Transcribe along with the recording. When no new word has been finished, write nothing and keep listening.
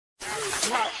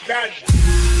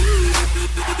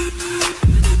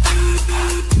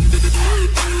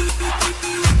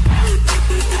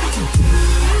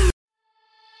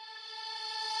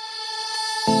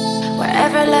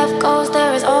Wherever love goes,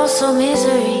 there is also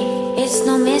misery. It's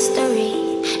no mystery.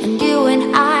 And you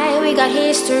and I, we got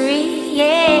history,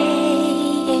 yeah.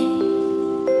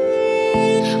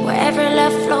 Wherever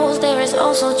love flows, there is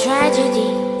also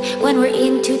tragedy when we're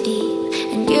in too deep.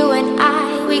 And you and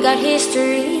I, we got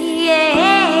history, yeah.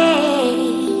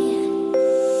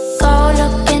 Go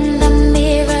look in the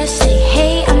mirror, say,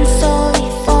 hey, I'm sorry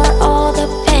for all the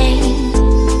pain.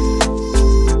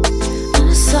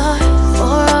 I'm sorry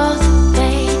for all the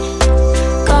pain.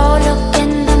 Go look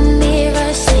in the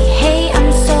mirror, say, hey,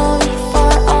 I'm sorry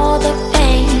for all the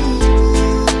pain.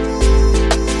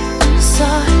 I'm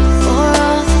sorry for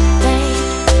all the pain.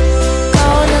 Go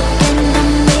look in the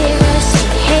mirror, say,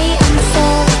 hey, I'm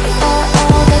sorry for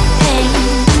all the pain.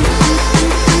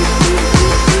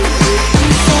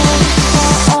 I'm sorry for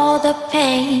all the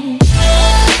pain.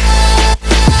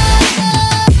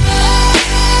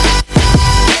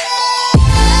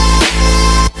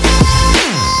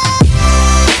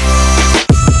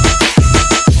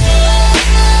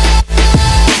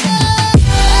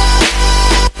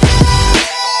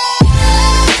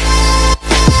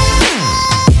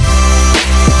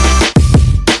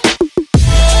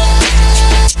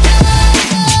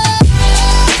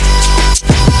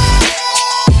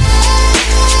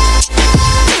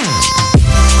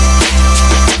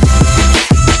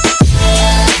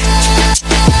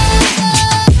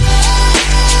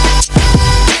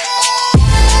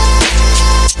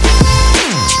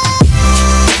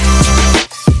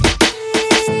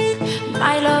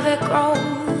 My love, it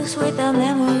grows with the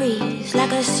memories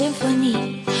like a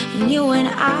symphony. And you and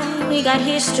I, we got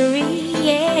history,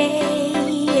 yeah.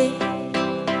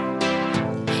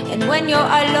 And when you're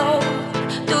alone,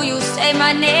 do you say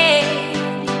my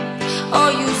name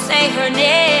or you say her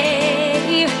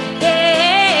name? Yeah.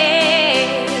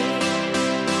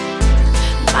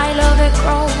 My love, it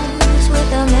grows with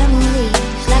the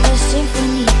memories like a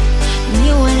symphony. And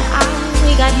you and I,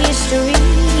 we got history,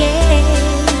 yeah.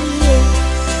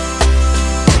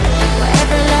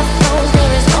 Wherever love flows,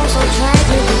 there is also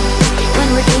tragedy when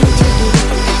we're in too deep.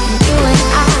 And you and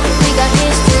I, we got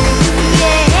history,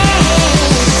 yeah.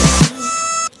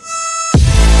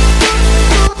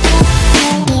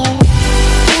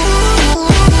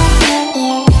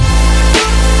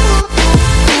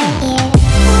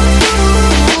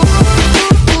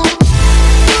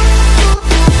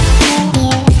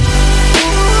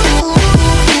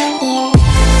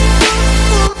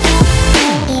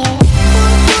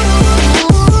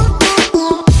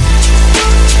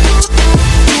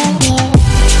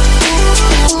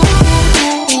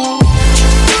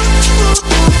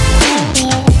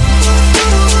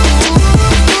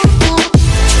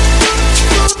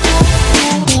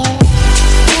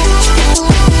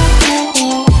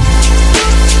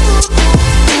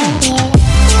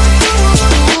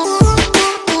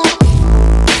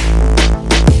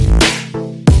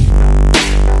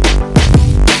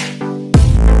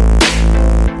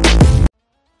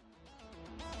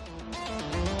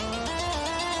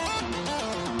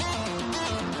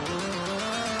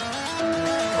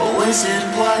 Wizard,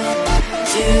 what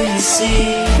do you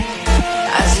see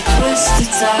as you twist the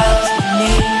tiles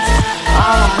beneath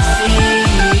our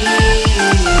feet?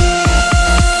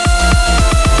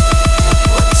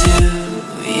 What do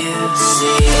you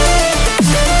see?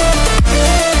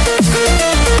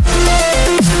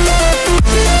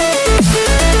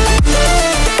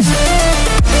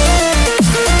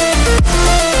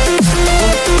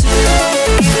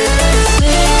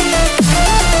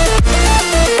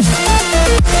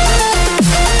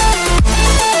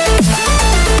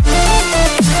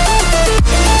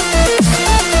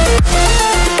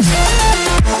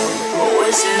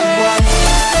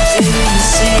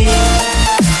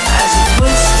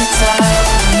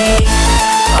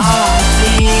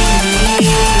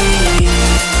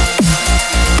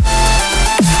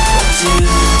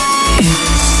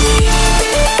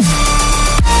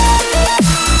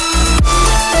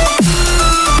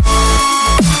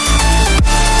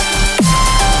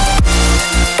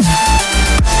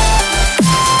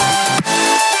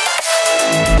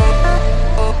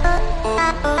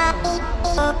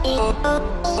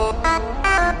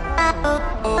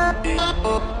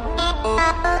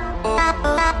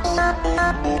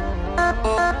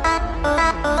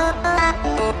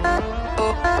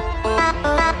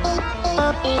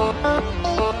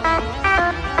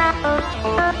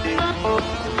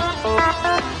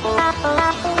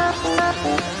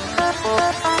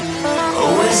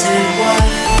 Wizard, what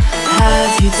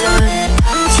have you done?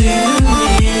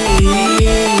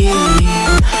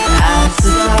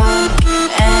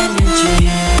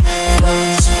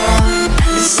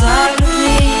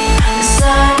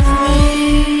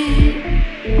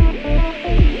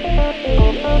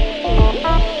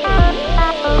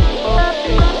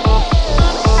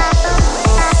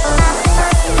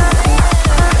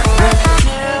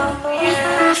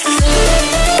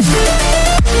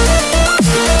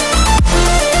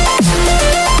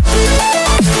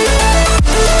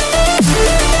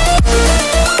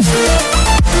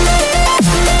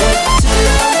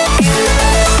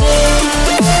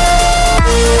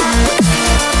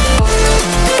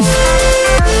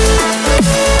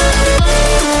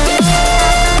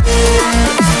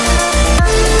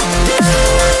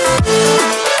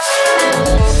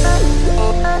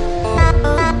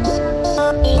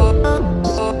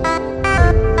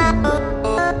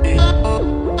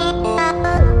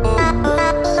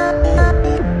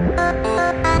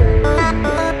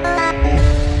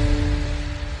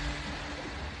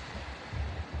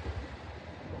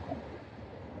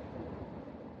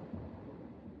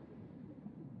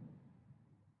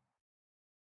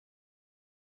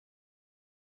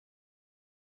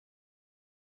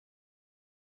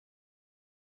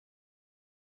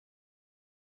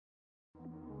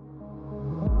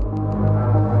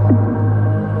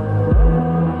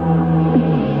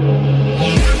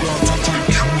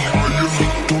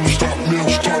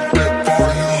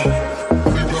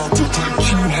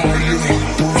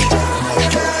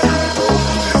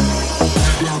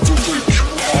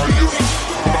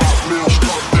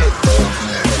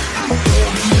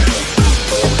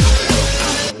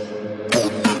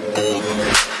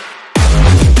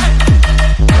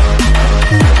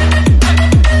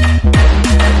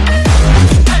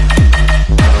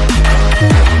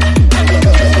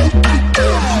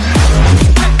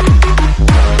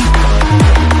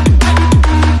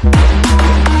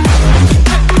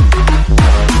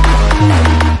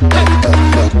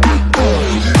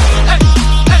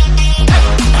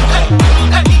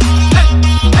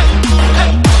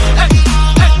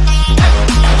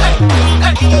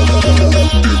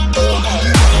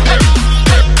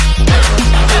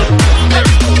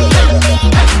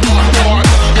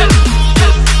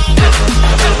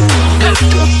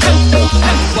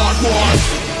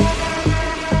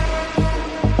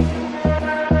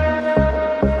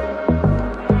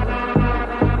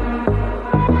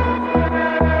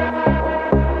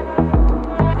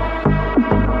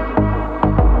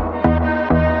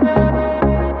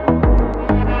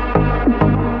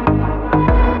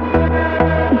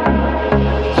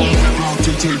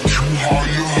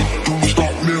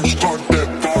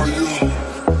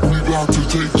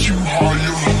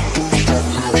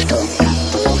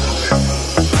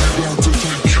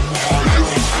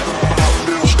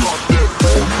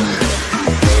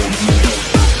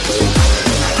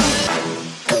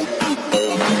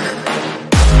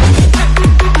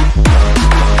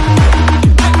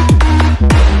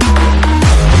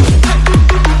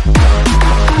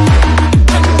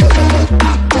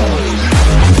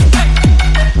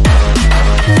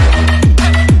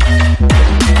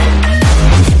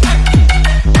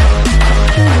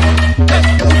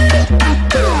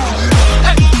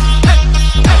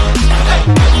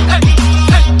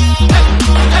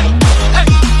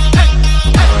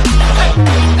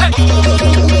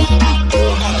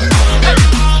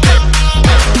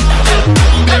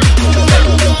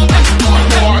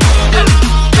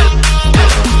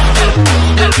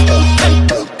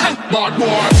 Bad boy,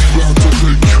 got to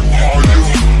take you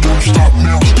higher. Don't stop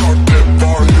now, start that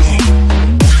fire.